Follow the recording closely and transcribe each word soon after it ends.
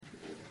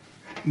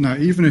Now,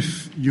 even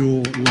if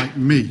you're like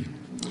me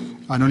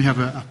and only have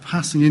a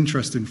passing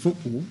interest in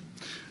football,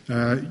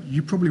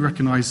 you probably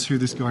recognise who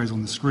this guy is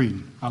on the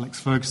screen, Alex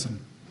Ferguson.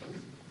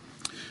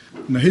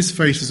 Now, his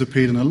face has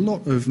appeared in a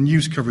lot of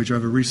news coverage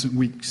over recent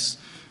weeks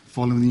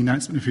following the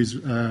announcement of his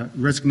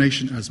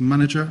resignation as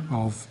manager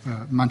of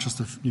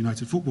Manchester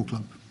United Football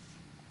Club.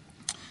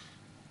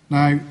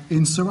 Now,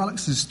 in Sir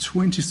Alex's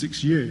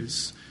 26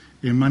 years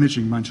in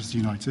managing Manchester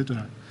United,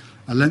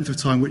 a length of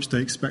time which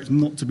they expect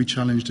not to be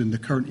challenged in the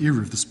current era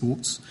of the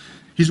sports,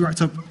 he's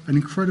racked up an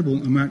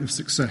incredible amount of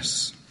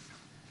success,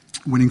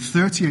 winning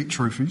 38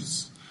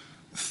 trophies,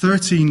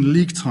 13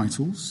 league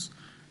titles,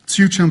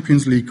 2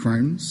 Champions League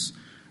crowns,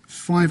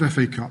 5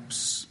 FA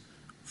Cups,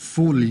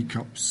 4 League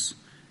Cups,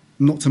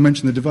 not to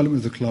mention the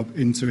development of the club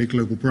into a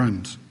global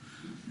brand.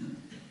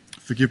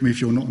 Forgive me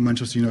if you're not a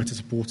Manchester United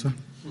supporter.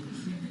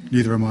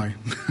 Neither am I.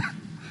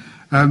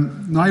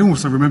 Now, I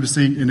also remember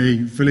seeing in a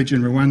village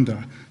in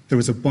Rwanda, there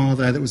was a bar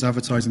there that was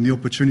advertising the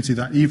opportunity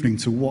that evening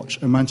to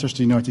watch a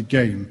Manchester United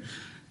game,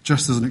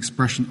 just as an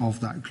expression of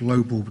that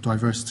global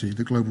diversity,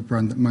 the global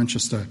brand that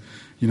Manchester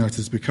United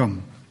has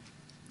become.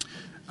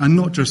 And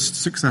not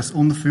just success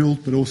on the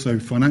field, but also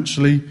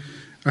financially.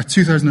 A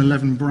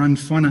 2011 brand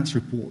finance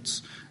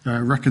report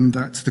reckoned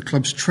that the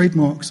club's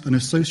trademarks and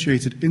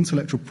associated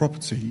intellectual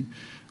property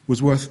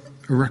was worth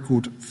a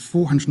record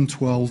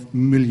 £412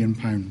 million.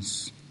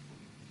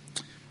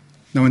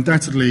 Now,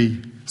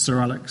 undoubtedly, Sir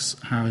Alex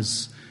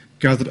has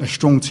gathered a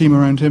strong team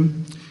around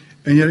him,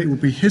 and yet it will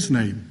be his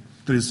name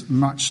that is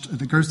matched,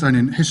 that goes down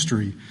in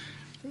history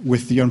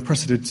with the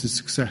unprecedented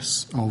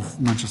success of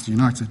Manchester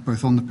United,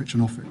 both on the pitch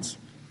and off it.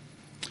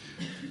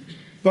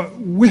 But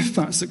with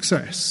that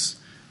success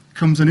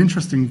comes an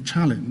interesting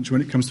challenge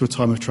when it comes to a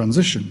time of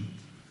transition.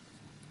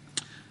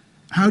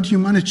 How do you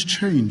manage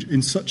change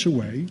in such a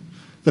way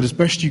that as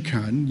best you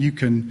can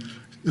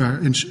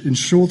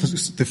ensure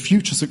the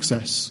future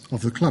success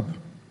of the club?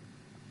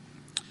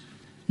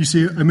 You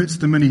see,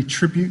 amidst the many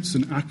tributes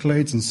and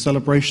accolades and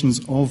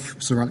celebrations of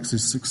Sir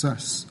Alex's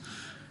success,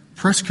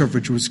 press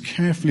coverage was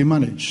carefully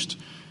managed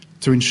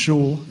to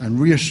ensure and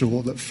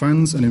reassure that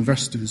fans and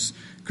investors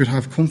could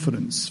have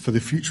confidence for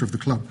the future of the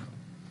club.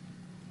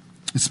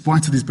 In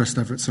spite of these best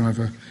efforts,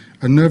 however,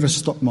 a nervous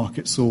stock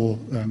market saw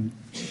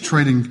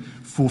trading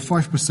for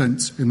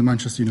 5% in the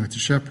Manchester United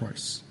share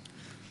price.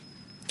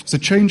 So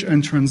change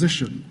and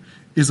transition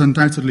is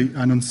undoubtedly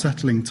an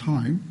unsettling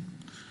time,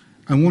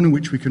 and one in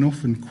which we can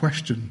often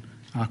question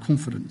our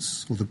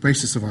confidence, or the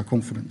basis of our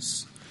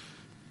confidence.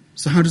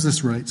 So how does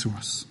this relate to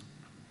us?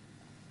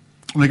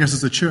 Well, I guess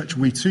as a church,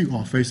 we too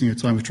are facing a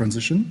time of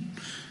transition,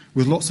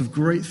 with lots of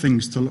great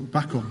things to look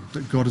back on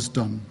that God has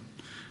done,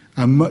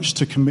 and much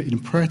to commit in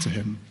prayer to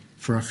him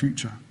for our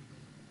future.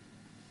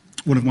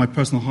 One of my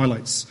personal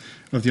highlights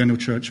of the annual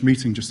church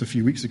meeting just a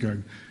few weeks ago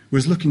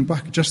was looking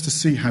back just to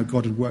see how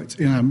God had worked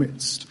in our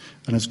midst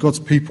and as God's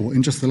people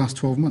in just the last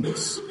 12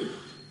 months.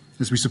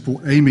 As we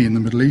support Amy in the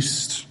Middle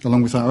East,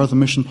 along with our other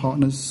mission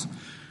partners,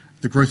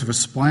 the growth of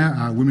Aspire,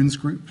 our women's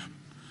group,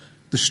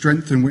 the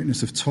strength and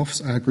witness of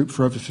TOFS, our group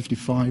for over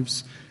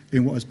 55s,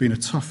 in what has been a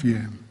tough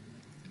year,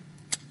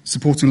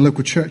 supporting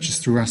local churches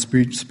through our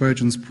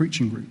Spurgeon's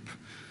preaching group,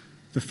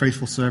 the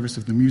faithful service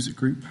of the music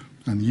group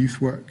and the youth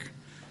work,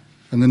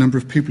 and the number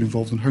of people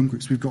involved in home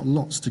groups. We've got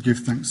lots to give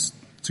thanks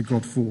to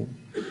God for.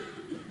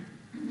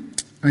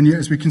 And yet,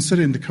 as we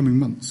consider in the coming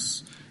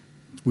months,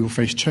 we will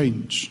face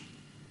change.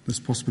 There's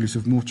possibilities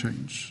of more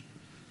change.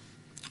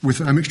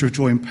 With a mixture of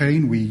joy and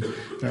pain, we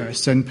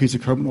send Peter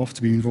Copeland off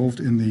to be involved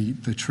in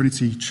the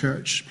Trinity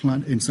Church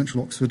plant in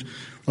central Oxford,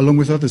 along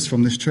with others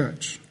from this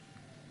church.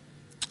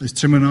 As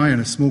Tim and I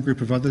and a small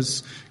group of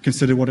others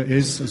consider what it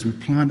is as we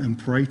plan and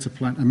pray to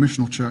plant a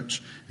missional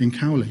church in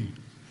Cowley,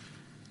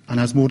 and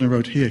as Morden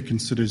Road here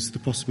considers the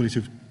possibility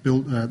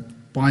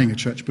of buying a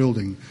church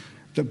building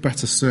that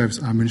better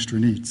serves our ministry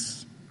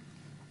needs.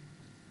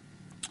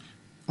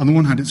 On the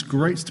one hand, it's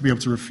great to be able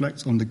to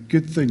reflect on the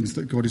good things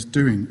that God is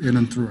doing in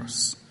and through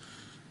us.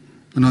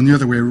 And on the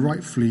other, we're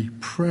rightfully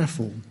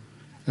prayerful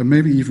and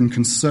maybe even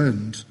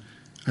concerned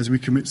as we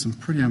commit some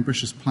pretty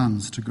ambitious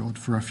plans to God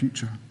for our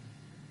future.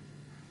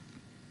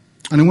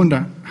 And I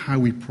wonder how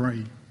we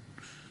pray.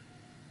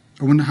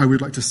 I wonder how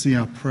we'd like to see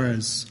our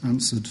prayers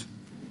answered.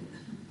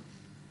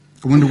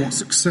 I wonder what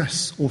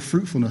success or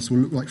fruitfulness will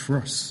look like for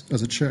us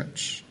as a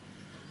church.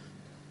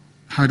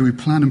 How do we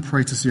plan and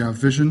pray to see our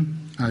vision,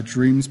 our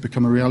dreams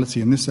become a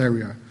reality in this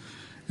area,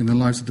 in the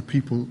lives of the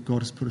people God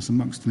has put us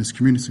amongst in this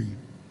community?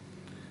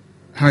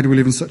 How do we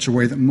live in such a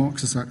way that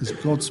marks us out as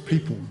God's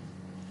people?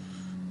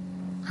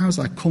 How is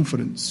our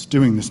confidence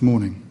doing this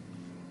morning?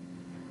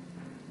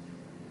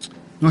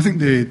 And I think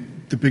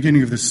the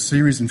beginning of this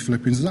series in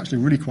Philippians is actually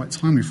really quite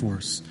timely for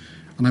us,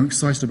 and I'm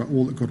excited about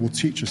all that God will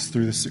teach us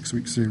through this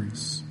 6-week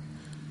series.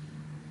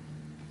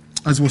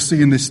 As we'll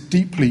see in this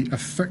deeply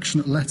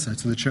affectionate letter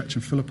to the church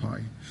in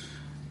Philippi,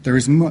 there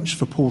is much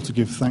for Paul to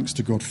give thanks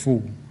to God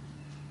for.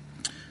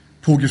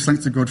 Paul gives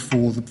thanks to God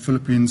for the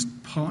Philippians'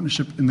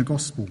 partnership in the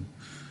gospel.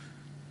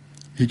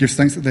 He gives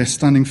thanks that they're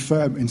standing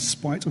firm in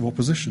spite of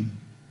opposition.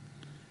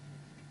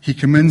 He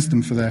commends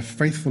them for their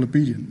faithful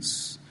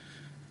obedience,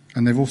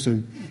 and they've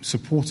also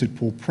supported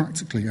Paul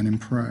practically and in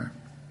prayer.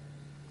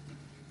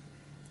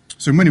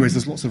 So in many ways,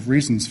 there's lots of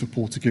reasons for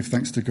Paul to give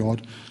thanks to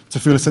God, to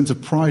feel a sense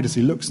of pride as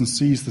he looks and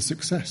sees the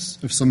success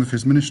of some of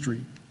his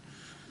ministry.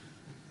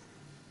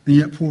 And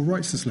yet Paul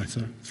writes this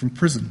letter from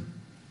prison,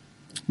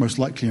 most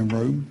likely in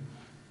Rome,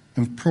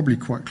 and probably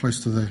quite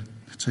close to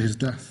his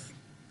death.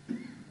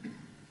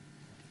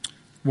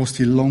 Whilst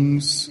he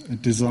longs,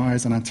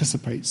 desires, and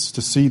anticipates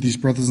to see these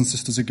brothers and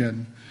sisters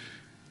again,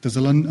 there's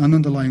an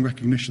underlying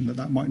recognition that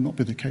that might not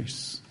be the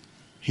case.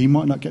 He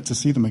might not get to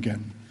see them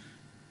again.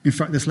 In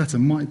fact, this letter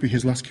might be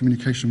his last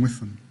communication with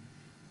them.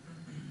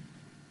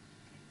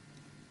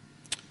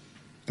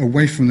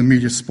 Away from the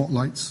media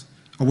spotlight,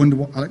 I wonder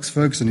what Alex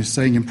Ferguson is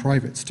saying in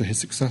private to his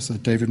successor,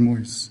 David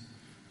Moyes.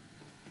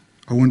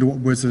 I wonder what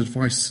words of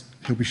advice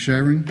he'll be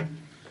sharing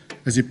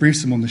as he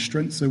briefs him on the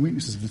strengths and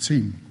weaknesses of the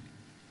team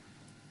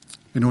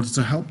in order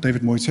to help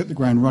David Moyes hit the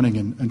ground running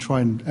and try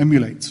and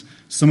emulate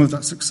some of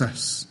that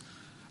success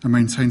and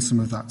maintain some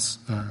of that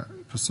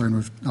persona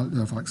of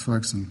Alex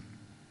Ferguson.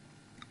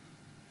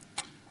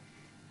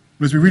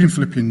 But as we read in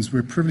Philippians,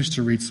 we're privileged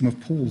to read some of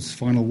Paul's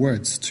final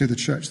words to the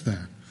church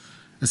there,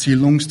 as he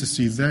longs to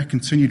see their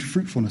continued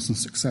fruitfulness and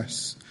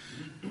success.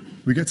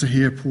 We get to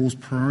hear Paul's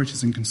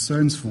priorities and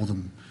concerns for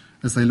them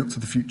as they look to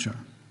the future.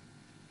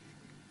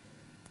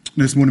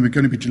 Now, this morning we're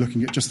going to be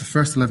looking at just the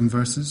first 11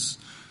 verses,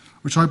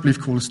 which I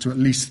believe call us to at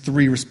least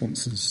 3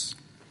 responses: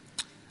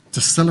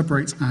 to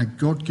celebrate our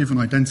God-given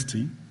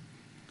identity,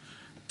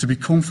 to be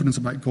confident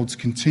about God's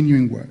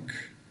continuing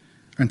work,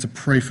 and to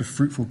pray for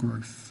fruitful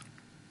growth.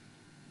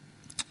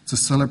 To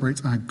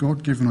celebrate our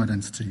God-given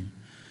identity,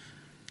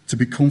 to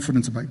be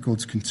confident about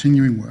God's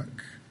continuing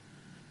work,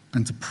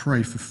 and to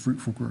pray for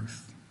fruitful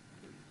growth.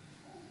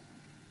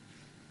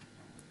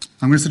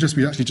 I'm going to suggest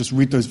we actually just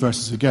read those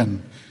verses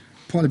again,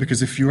 partly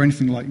because if you're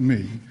anything like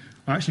me,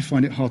 I actually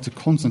find it hard to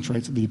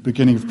concentrate at the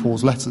beginning of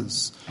Paul's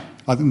letters.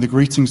 I think the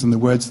greetings and the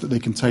words that they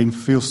contain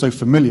feel so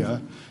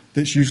familiar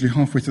that it's usually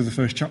halfway through the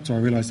first chapter I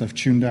realise I've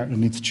tuned out and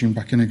need to tune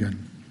back in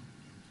again.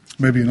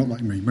 Maybe you're not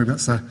like me. Maybe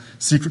that's a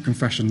secret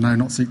confession, now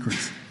not secret.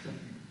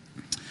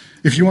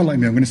 If you are like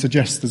me, I'm going to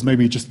suggest there's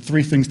maybe just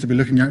 3 things to be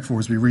looking out for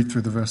as we read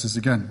through the verses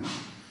again.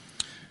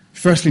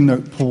 Firstly,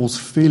 note Paul's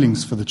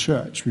feelings for the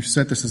church. We've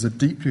said this is a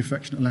deeply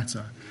affectionate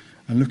letter,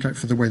 and look out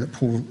for the way that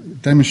Paul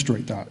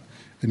demonstrates that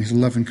in his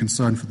love and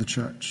concern for the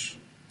church.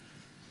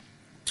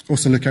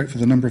 Also look out for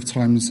the number of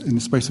times in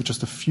the space of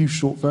just a few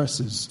short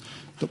verses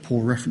that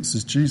Paul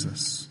references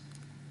Jesus.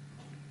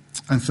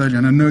 And thirdly,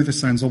 and I know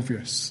this sounds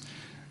obvious,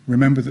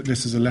 remember that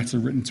this is a letter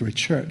written to a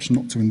church,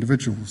 not to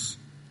individuals.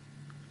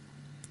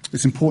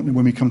 It's important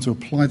when we come to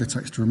apply the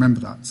text to remember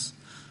that.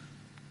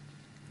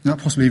 And that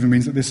possibly even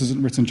means that this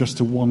isn't written just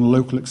to one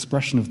local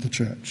expression of the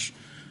church,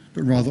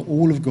 but rather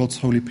all of God's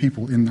holy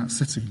people in that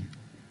city.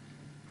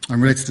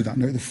 And related to that,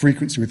 note the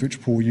frequency with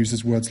which Paul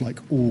uses words like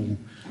all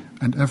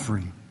and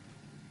every.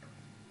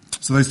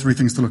 So those 3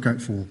 things to look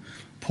out for: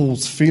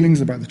 Paul's feelings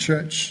about the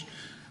church,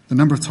 the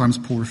number of times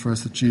Paul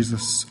refers to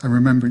Jesus, and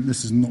remembering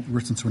this is not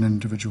written to an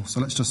individual.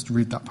 So let's just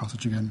read that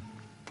passage again.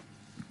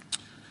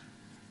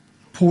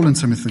 Paul and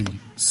Timothy,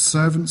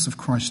 servants of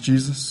Christ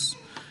Jesus,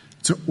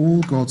 to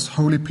all God's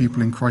holy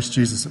people in Christ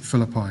Jesus at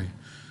Philippi,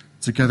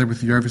 together with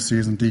the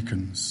overseers and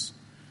deacons.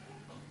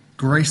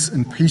 Grace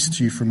and peace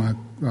to you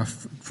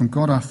from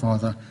God our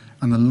Father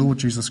and the Lord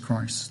Jesus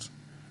Christ.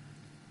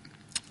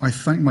 I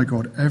thank my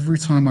God every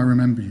time I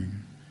remember you.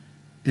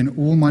 In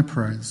all my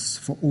prayers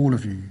for all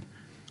of you,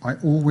 I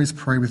always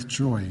pray with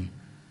joy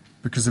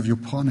because of your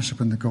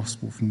partnership in the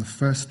gospel from the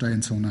first day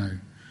until now,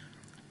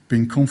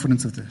 being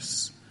confident of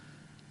this,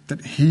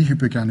 that he who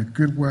began a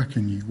good work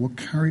in you will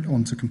carry it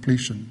on to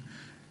completion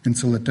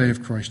until the day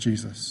of Christ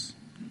Jesus.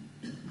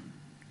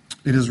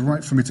 It is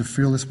right for me to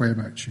feel this way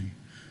about you,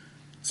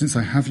 since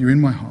I have you in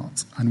my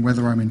heart, and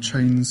whether I'm in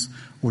chains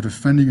or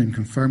defending and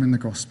confirming the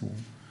gospel,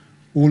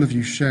 all of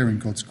you sharing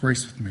God's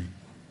grace with me.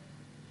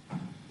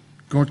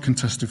 God can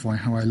testify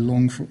how I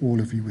long for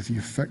all of you with the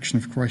affection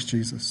of Christ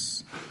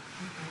Jesus.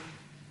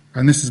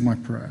 And this is my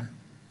prayer,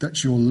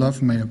 that your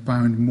love may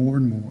abound more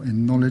and more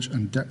in knowledge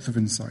and depth of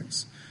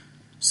insights,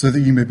 so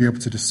that you may be able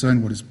to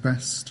discern what is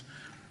best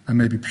and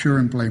may be pure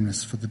and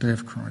blameless for the day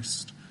of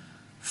Christ,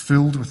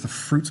 filled with the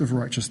fruit of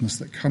righteousness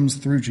that comes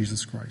through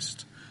Jesus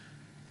Christ,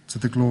 to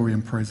the glory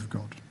and praise of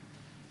God.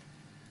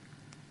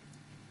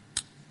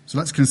 So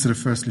let's consider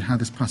firstly how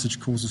this passage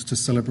calls us to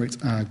celebrate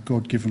our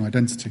God-given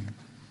identity.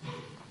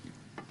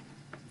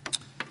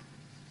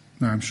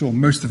 Now, I'm sure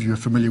most of you are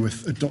familiar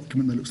with a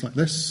document that looks like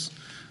this,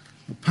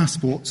 a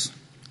passport,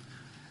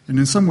 and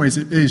in some ways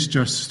it is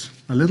just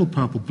a little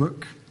purple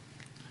book,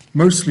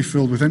 mostly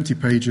filled with empty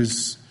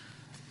pages,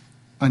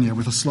 and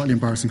with a slightly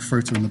embarrassing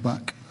photo in the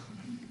back.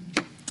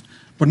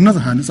 But on the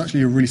other hand, it's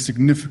actually a really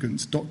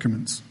significant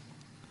document.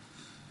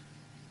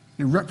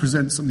 It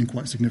represents something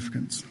quite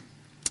significant.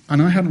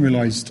 And I hadn't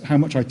realised how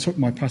much I took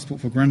my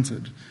passport for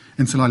granted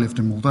until I lived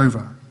in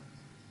Moldova.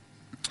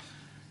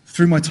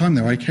 Through my time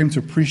there, I came to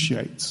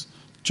appreciate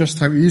just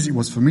how easy it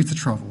was for me to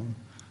travel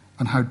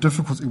and how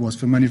difficult it was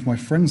for many of my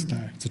friends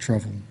there to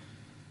travel.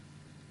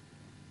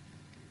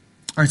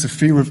 Out of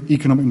fear of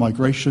economic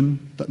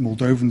migration, that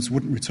Moldovans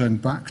wouldn't return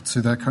back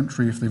to their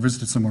country if they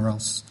visited somewhere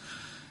else,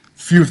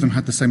 few of them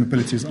had the same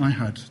ability as I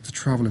had to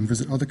travel and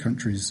visit other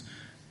countries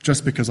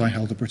just because I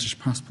held a British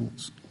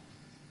passport.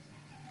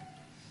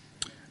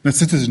 Now,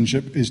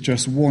 citizenship is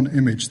just one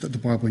image that the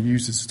Bible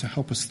uses to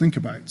help us think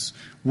about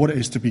what it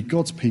is to be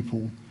God's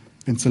people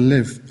and to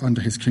live under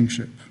his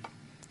kingship.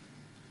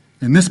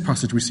 In this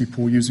passage, we see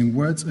Paul using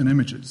words and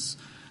images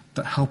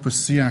that help us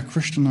see our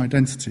Christian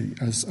identity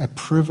as a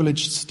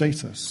privileged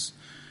status,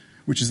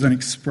 which is then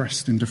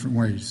expressed in different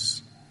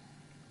ways.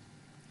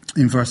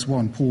 In verse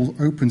 1, Paul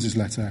opens his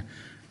letter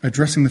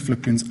addressing the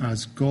Philippians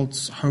as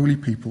God's holy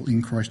people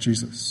in Christ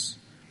Jesus.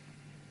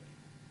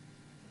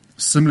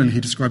 Similarly,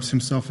 he describes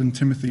himself and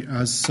Timothy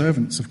as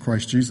servants of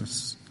Christ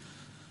Jesus.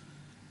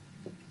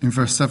 In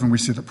verse 7, we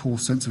see that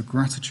Paul's sense of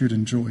gratitude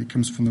and joy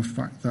comes from the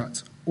fact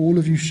that all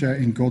of you share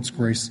in God's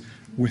grace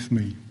with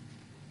me.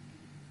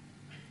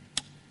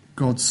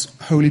 God's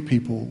holy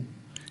people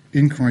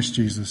in Christ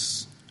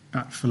Jesus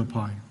at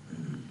Philippi.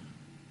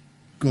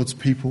 God's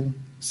people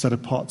set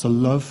apart to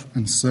love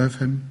and serve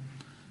him,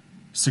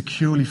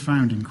 securely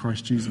found in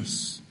Christ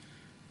Jesus,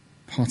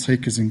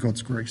 partakers in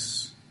God's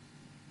grace.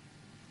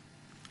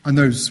 And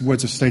those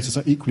words of status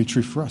are equally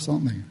true for us,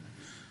 aren't they?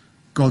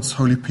 God's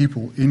holy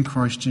people in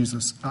Christ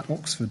Jesus at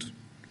Oxford.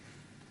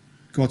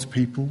 God's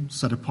people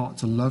set apart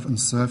to love and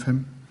serve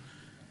him,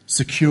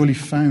 securely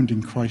found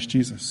in Christ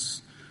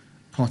Jesus,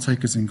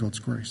 partakers in God's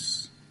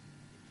grace.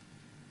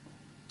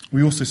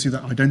 We also see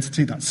that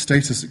identity, that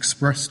status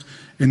expressed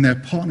in their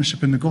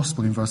partnership in the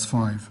gospel in verse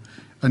 5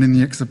 and in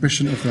the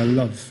exhibition of their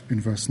love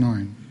in verse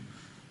 9.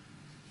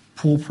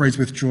 Paul prays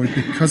with joy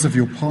because of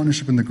your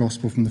partnership in the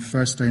gospel from the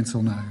first day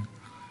until now,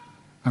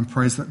 and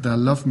prays that their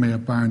love may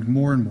abound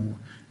more and more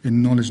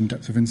in knowledge and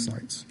depth of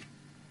insight.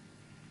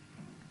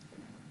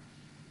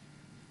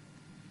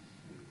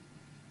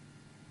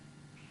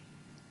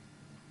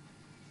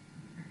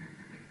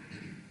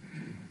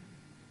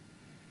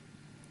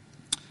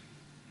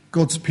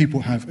 God's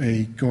people have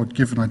a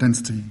God-given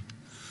identity.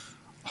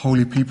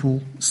 Holy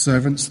people,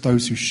 servants,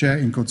 those who share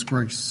in God's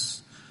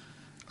grace.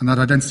 And that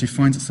identity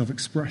finds itself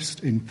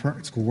expressed in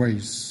practical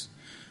ways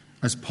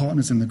as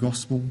partners in the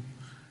gospel,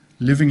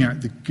 living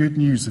out the good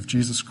news of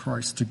Jesus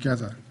Christ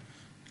together,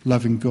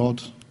 loving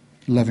God,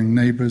 loving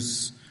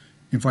neighbours,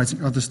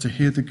 inviting others to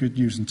hear the good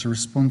news and to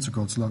respond to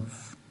God's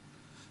love.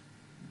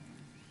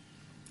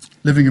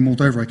 Living in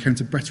Moldova, I came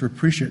to better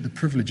appreciate the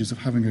privileges of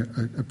having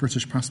a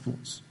British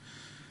passport.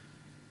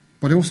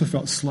 But I also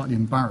felt slightly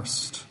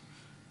embarrassed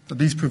that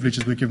these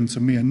privileges were given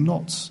to me and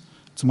not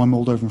to my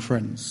Moldovan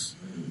friends,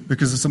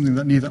 because it's something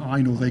that neither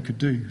I nor they could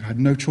do. I had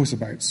no choice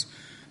about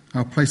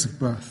our place of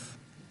birth.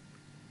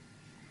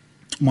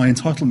 My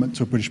entitlement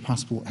to a British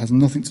passport has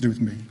nothing to do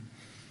with me,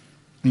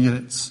 and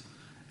yet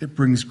it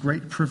brings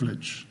great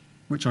privilege,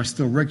 which I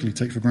still regularly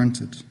take for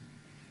granted.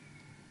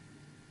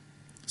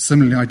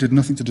 Similarly, I did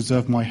nothing to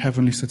deserve my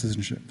heavenly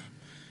citizenship,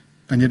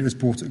 and yet it was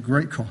bought at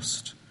great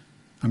cost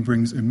and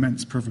brings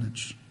immense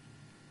privilege.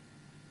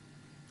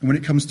 And when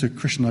it comes to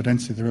Christian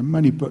identity, there are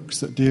many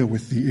books that deal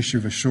with the issue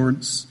of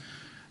assurance,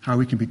 how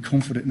we can be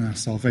confident in our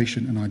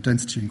salvation and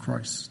identity in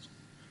Christ.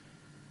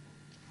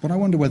 But I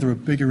wonder whether a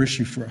bigger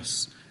issue for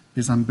us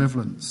is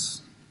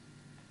ambivalence,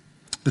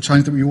 the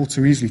challenge that we all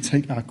too easily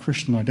take our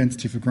Christian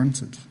identity for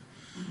granted.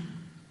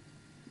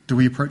 Do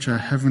we approach our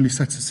heavenly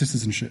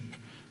citizenship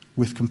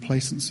with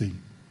complacency,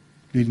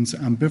 leading to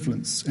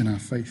ambivalence in our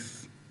faith?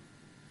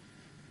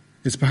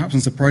 It's perhaps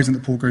unsurprising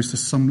that Paul goes to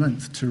some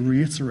length to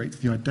reiterate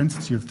the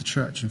identity of the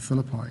church in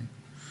Philippi.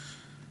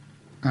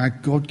 Our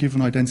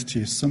God-given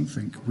identity is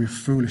something we're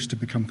foolish to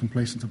become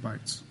complacent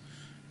about,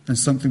 and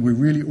something we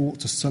really ought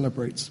to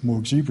celebrate more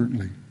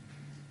exuberantly.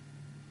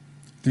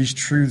 These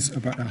truths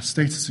about our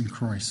status in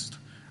Christ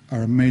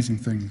are amazing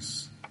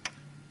things.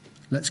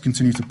 Let's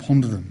continue to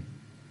ponder them.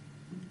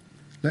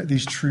 Let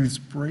these truths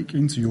break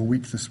into your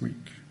week this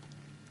week.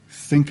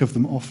 Think of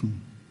them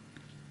often.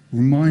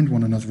 Remind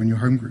one another in your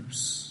home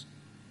groups.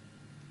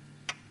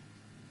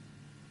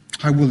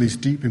 How will these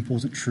deep,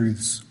 important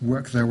truths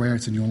work their way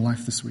out in your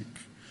life this week?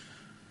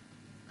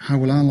 How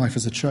will our life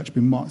as a church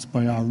be marked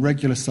by our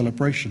regular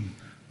celebration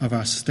of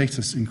our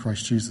status in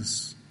Christ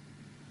Jesus?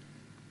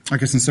 I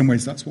guess in some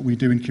ways that's what we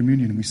do in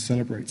communion, and we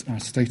celebrate our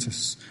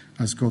status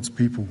as God's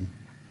people.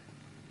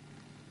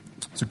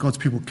 So God's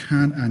people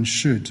can and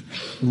should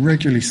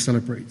regularly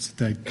celebrate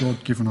their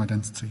God-given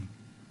identity.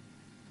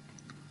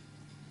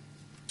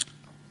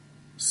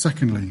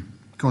 Secondly,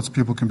 God's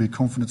people can be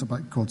confident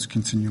about God's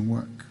continuing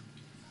work.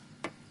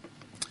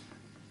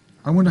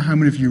 I wonder how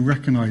many of you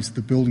recognise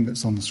the building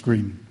that's on the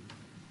screen,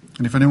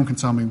 and if anyone can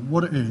tell me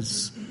what it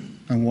is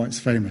and why it's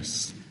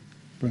famous.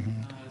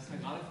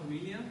 Sagrada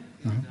Familia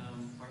in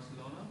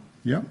Barcelona.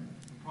 Yeah.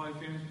 Probably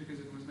famous because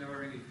it was never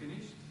really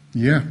finished.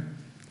 Yeah.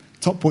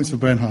 Top points for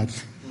Bernhard.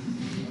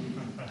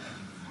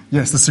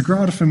 Yes, the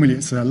Sagrada Familia,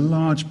 it's a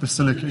large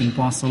basilica in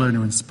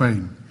Barcelona in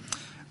Spain,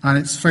 and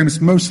it's famous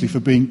mostly for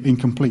being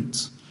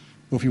incomplete.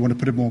 Or if you want to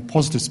put a more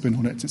positive spin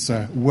on it, it's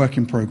a work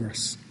in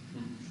progress.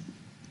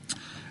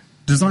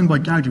 Designed by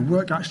Gaudi,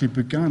 work actually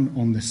began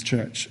on this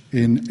church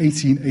in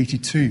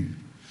 1882.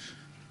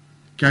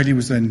 Gaudi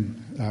was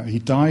then, he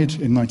died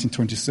in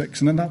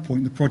 1926, and at that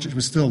point the project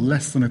was still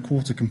less than a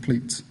quarter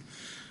complete.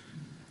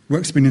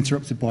 Work's been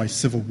interrupted by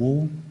civil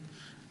war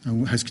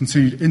and has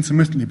continued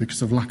intermittently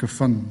because of lack of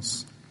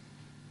funds.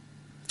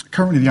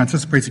 Currently, the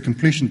anticipated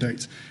completion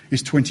date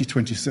is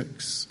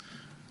 2026,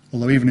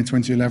 although even in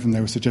 2011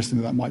 they were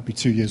suggesting that might be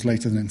 2 years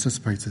later than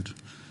anticipated.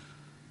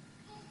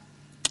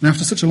 And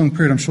after such a long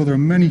period, I'm sure there are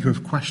many who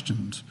have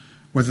questioned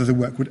whether the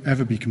work would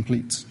ever be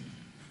complete.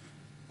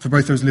 For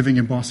both those living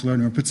in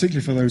Barcelona and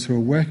particularly for those who are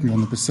working on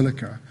the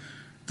Basilica,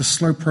 the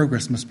slow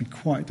progress must be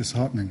quite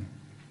disheartening.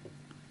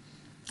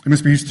 It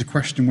must be used to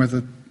question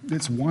whether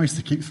it's wise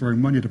to keep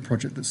throwing money at a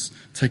project that's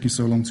taking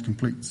so long to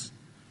complete.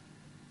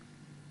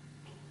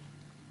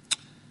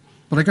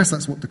 But I guess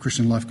that's what the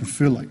Christian life can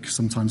feel like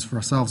sometimes for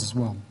ourselves as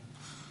well.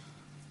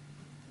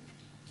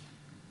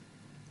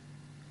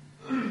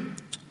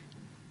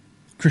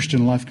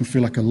 Christian life can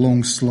feel like a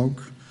long slog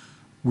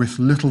with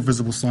little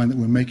visible sign that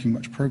we're making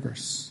much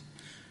progress.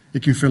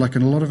 It can feel like a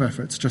lot of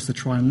efforts just to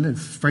try and live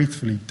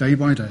faithfully day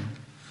by day.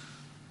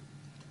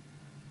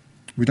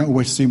 We don't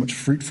always see much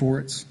fruit for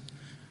it,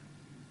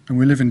 and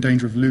we live in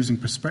danger of losing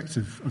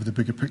perspective of the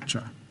bigger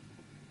picture.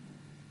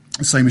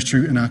 The same is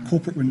true in our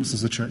corporate witness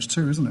as a church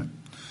too, isn't it?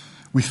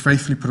 We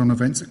faithfully put on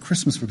events at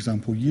Christmas, for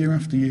example, year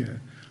after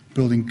year,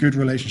 building good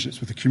relationships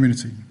with the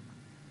community.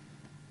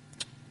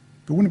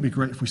 But wouldn't it be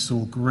great if we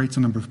saw a greater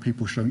number of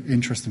people showing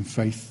interest in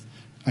faith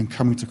and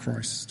coming to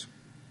Christ?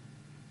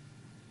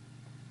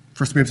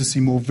 For us to be able to see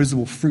more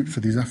visible fruit for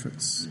these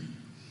efforts.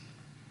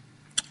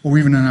 Or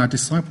even in our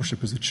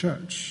discipleship as a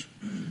church.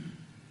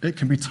 It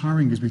can be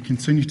tiring as we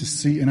continue to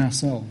see in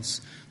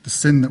ourselves the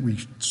sin that we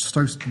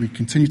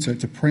continue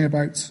to pray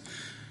about,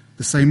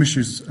 the same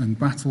issues and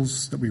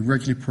battles that we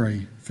regularly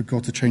pray for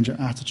God to change our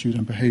attitude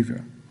and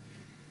behaviour.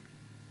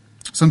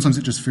 Sometimes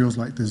it just feels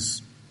like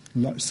there's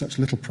such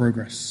little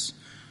progress.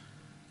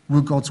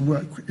 Will God's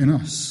work in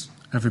us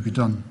ever be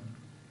done?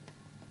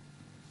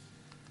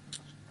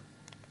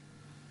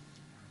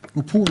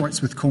 Well, Paul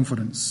writes with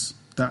confidence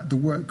that the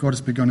work God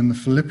has begun in the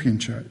Philippian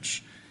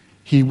church,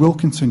 he will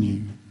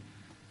continue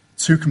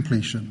to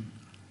completion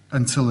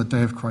until the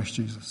day of Christ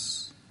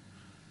Jesus.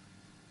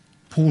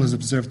 Paul has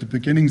observed the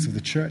beginnings of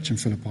the church in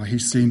Philippi.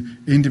 He's seen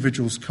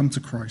individuals come to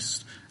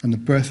Christ and the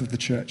birth of the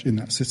church in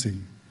that city.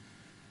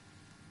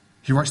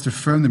 He writes to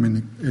affirm them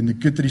in the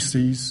good that he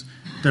sees,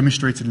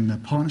 demonstrated in their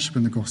partnership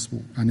in the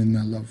gospel and in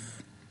their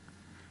love.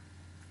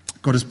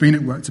 God has been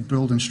at work to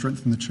build and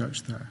strengthen the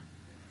church there.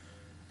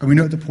 And we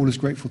know that Paul is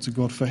grateful to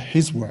God for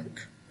his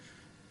work.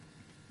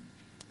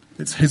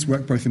 It's his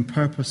work both in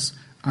purpose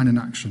and in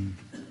action.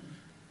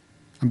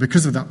 And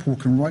because of that, Paul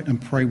can write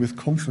and pray with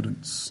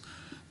confidence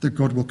that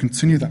God will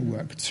continue that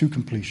work to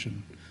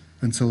completion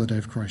until the day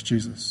of Christ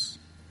Jesus.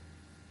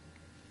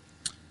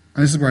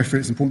 And this is where I feel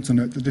it's important to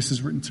note that this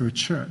is written to a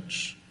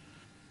church,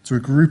 to a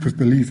group of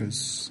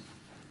believers.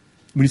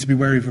 We need to be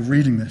wary of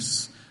reading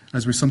this,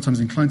 as we're sometimes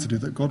inclined to do,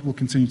 that God will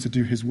continue to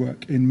do his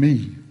work in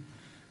me,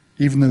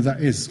 even though that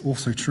is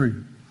also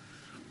true.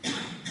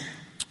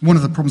 One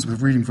of the problems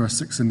with reading verse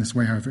 6 in this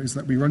way, however, is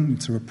that we run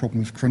into a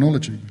problem of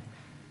chronology.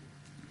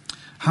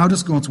 How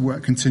does God's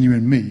work continue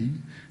in me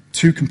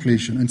to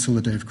completion until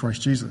the day of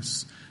Christ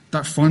Jesus?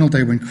 That final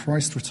day when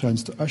Christ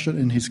returns to usher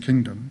in his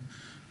kingdom,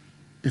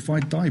 if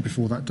I die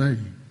before that day.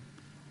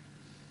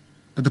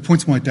 At the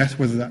point of my death,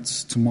 whether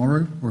that's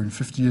tomorrow or in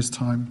 50 years'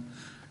 time,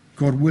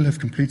 God will have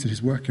completed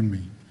his work in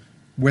me,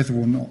 whether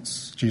or not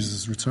Jesus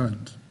has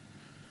returned.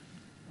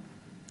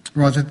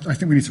 Rather, I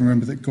think we need to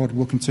remember that God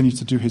will continue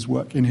to do his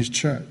work in his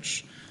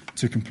church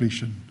to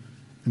completion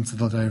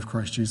until the day of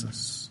Christ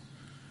Jesus.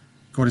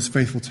 God is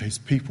faithful to his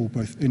people,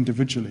 both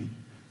individually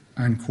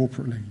and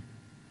corporately.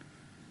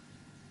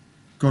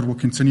 God will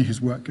continue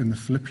his work in the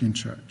Philippian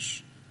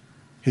church,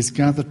 his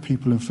gathered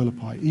people in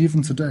Philippi,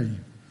 even today,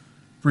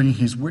 bringing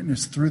his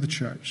witness through the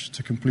church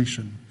to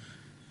completion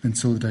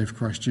until the day of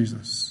Christ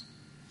Jesus.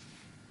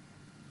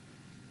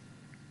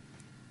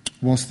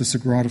 Whilst the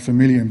Sagrada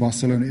Familia in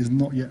Barcelona is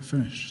not yet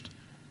finished,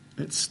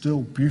 it's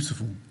still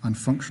beautiful and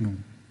functional.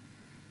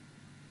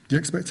 The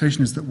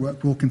expectation is that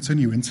work will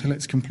continue until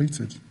it's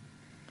completed.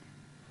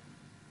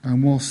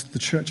 And whilst the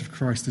Church of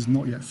Christ is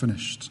not yet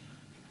finished,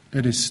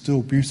 it is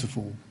still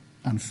beautiful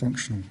and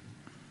functional.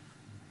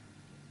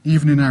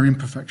 Even in our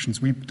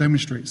imperfections, we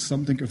demonstrate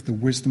something of the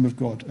wisdom of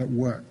God at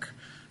work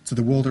to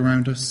the world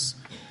around us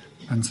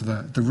and to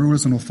the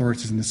rulers and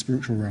authorities in the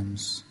spiritual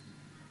realms.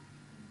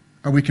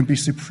 And we can be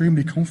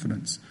supremely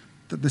confident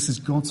that this is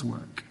God's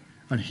work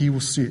and he will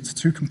see it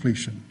to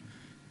completion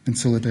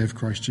until the day of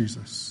Christ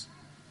Jesus.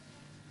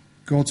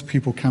 God's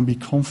people can be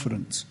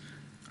confident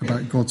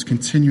about God's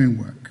continuing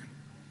work.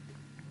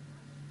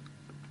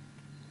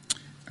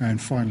 And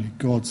finally,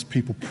 God's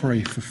people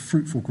pray for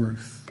fruitful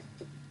growth.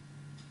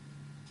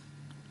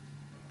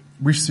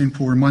 We've seen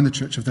Paul remind the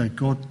church of their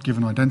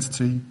God-given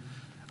identity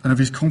and of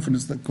his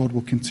confidence that God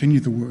will continue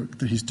the work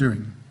that he's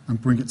doing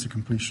and bring it to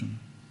completion.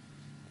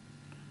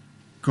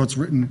 Paul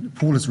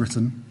has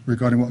written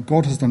regarding what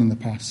God has done in the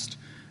past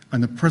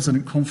and the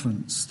present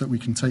confidence that we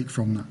can take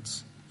from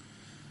that.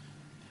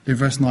 In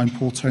verse 9,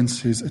 Paul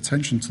turns his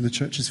attention to the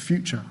church's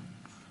future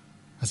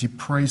as he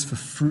prays for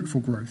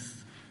fruitful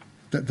growth,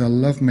 that their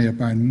love may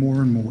abound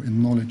more and more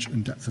in knowledge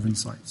and depth of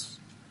insights.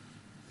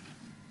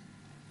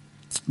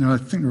 Now, I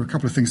think there are a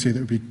couple of things here that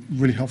would be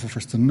really helpful for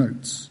us to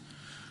note.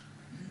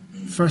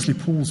 Firstly,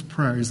 Paul's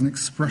prayer is an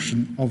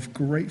expression of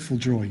grateful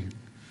joy,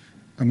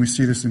 and we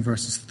see this in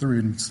verses 3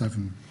 and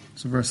 7.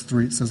 So verse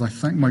 3, it says, "I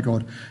thank my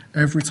God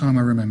every time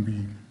I remember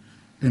you.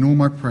 In all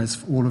my prayers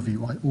for all of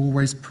you, I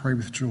always pray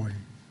with joy."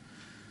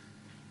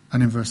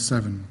 And in verse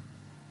 7,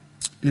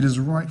 "It is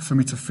right for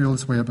me to feel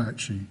this way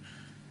about you,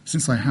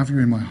 since I have you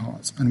in my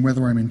heart, and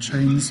whether I'm in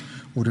chains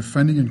or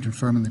defending and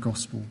confirming the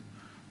gospel,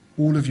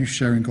 all of you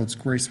sharing God's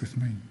grace with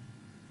me.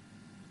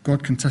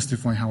 God can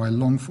testify how I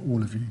long for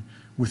all of you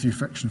with the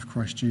affection of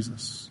Christ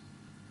Jesus."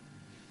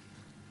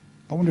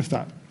 I wonder if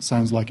that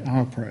sounds like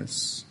our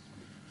prayers.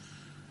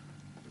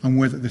 I'm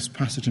aware that this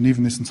passage and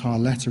even this entire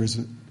letter is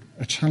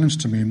a challenge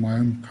to me in my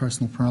own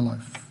personal prayer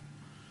life.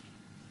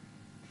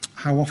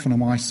 How often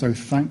am I so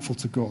thankful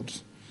to God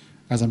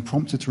as I'm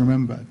prompted to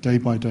remember day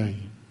by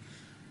day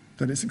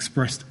that it's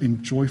expressed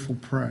in joyful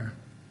prayer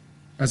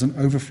as an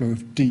overflow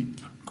of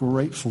deep,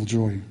 grateful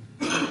joy.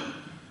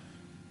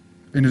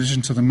 In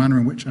addition to the manner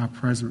in which our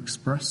prayers are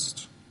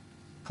expressed,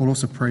 Paul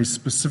also prays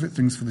specific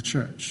things for the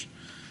church,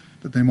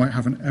 that they might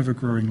have an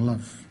ever-growing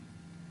love.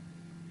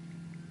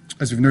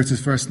 As we've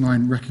noticed, verse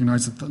 9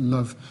 recognizes that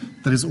love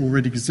that is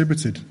already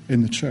exhibited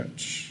in the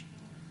church.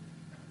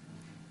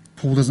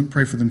 Paul doesn't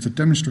pray for them to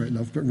demonstrate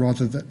love, but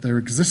rather that their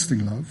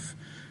existing love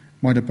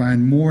might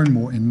abound more and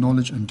more in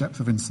knowledge and depth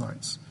of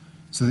insights,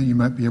 so that you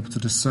might be able to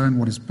discern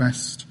what is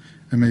best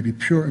and may be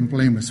pure and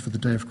blameless for the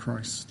day of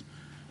Christ,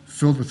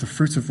 filled with the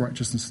fruit of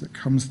righteousness that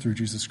comes through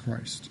Jesus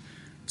Christ,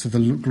 to the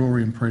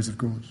glory and praise of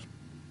God.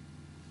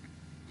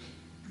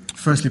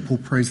 Firstly, Paul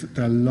prays that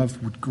their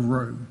love would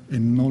grow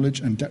in knowledge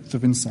and depth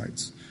of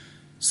insights,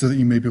 so that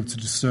you may be able to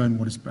discern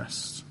what is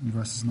best, in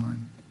verses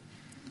 9.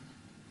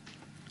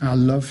 Our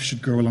love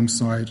should grow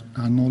alongside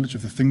our knowledge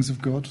of the things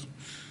of God,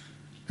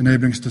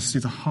 enabling us to see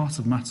the heart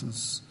of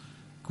matters,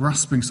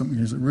 grasping something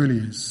as it really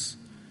is,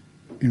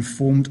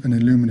 informed and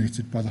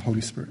illuminated by the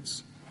Holy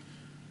Spirit.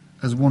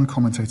 As one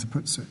commentator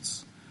puts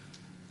it,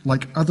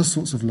 like other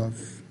sorts of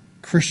love,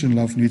 Christian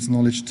love needs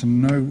knowledge to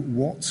know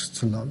what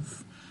to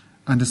love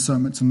and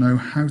discernment to know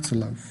how to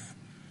love.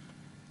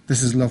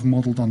 This is love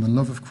modelled on the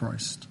love of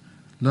Christ,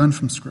 learned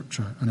from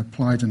Scripture and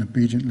applied in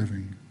obedient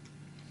living.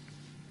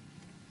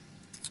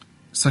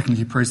 Secondly,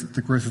 he prays that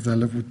the growth of their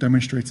love would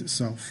demonstrate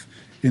itself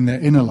in their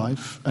inner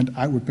life and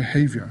outward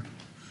behaviour,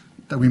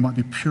 that we might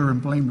be pure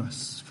and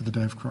blameless for the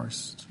day of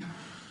Christ.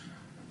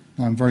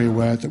 Now, I'm very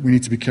aware that we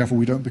need to be careful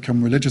we don't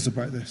become religious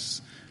about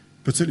this,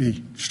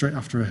 particularly straight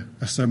after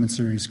a sermon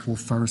series called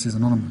Pharisees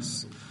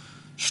Anonymous,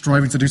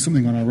 striving to do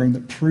something on our own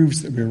that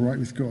proves that we're right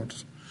with God.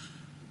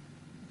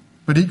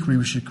 But equally,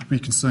 we should be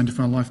concerned if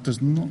our life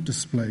does not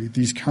display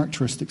these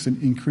characteristics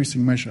in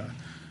increasing measure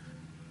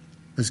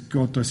as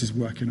God does his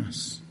work in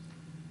us.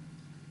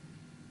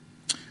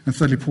 And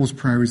thirdly, Paul's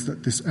prayer is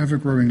that this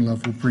ever-growing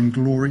love will bring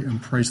glory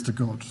and praise to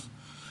God,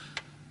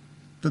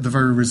 that the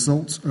very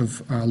result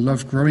of our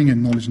love growing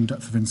in knowledge and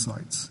depth of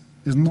insight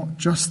is not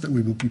just that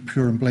we will be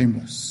pure and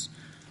blameless,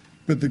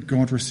 but that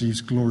God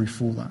receives glory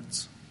for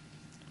that.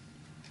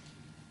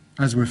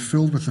 As we're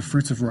filled with the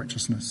fruit of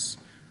righteousness,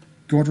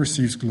 God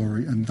receives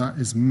glory, and that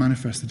is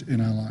manifested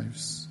in our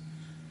lives.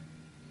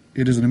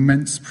 It is an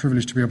immense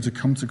privilege to be able to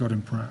come to God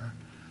in prayer,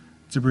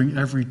 to bring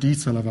every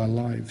detail of our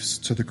lives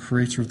to the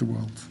Creator of the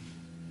world.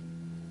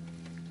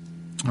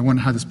 I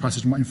wonder how this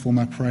passage might inform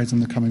our prayers in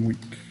the coming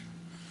week.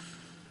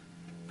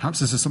 Perhaps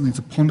this is something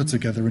to ponder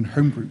together in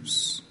home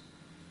groups.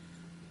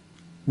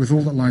 With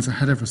all that lies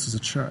ahead of us as a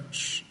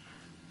church,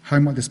 how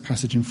might this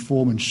passage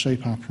inform and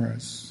shape our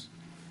prayers?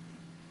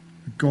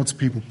 God's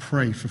people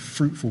pray for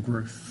fruitful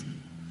growth.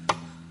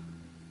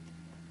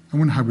 I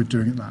wonder how we're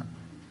doing at that.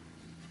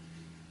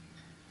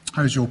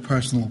 How is your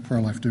personal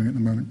prayer life doing at the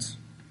moment?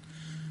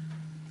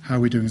 How are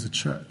we doing as a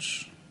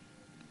church?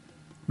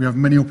 We have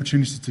many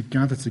opportunities to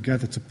gather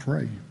together to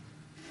pray.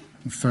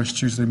 In First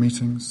Tuesday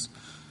meetings,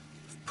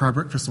 prayer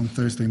breakfast on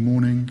Thursday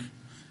morning,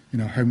 in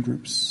our home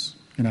groups,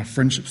 in our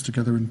friendships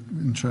together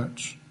in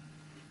church.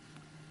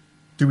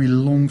 Do we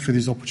long for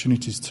these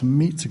opportunities to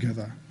meet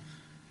together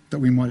that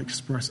we might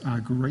express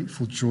our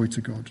grateful joy to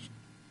God?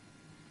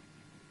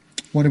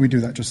 Why do we do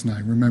that just now?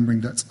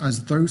 Remembering that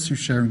as those who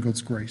share in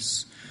God's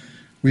grace,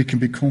 we can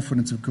be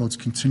confident of God's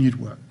continued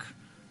work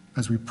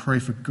as we pray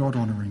for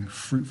God-honouring,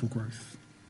 fruitful growth.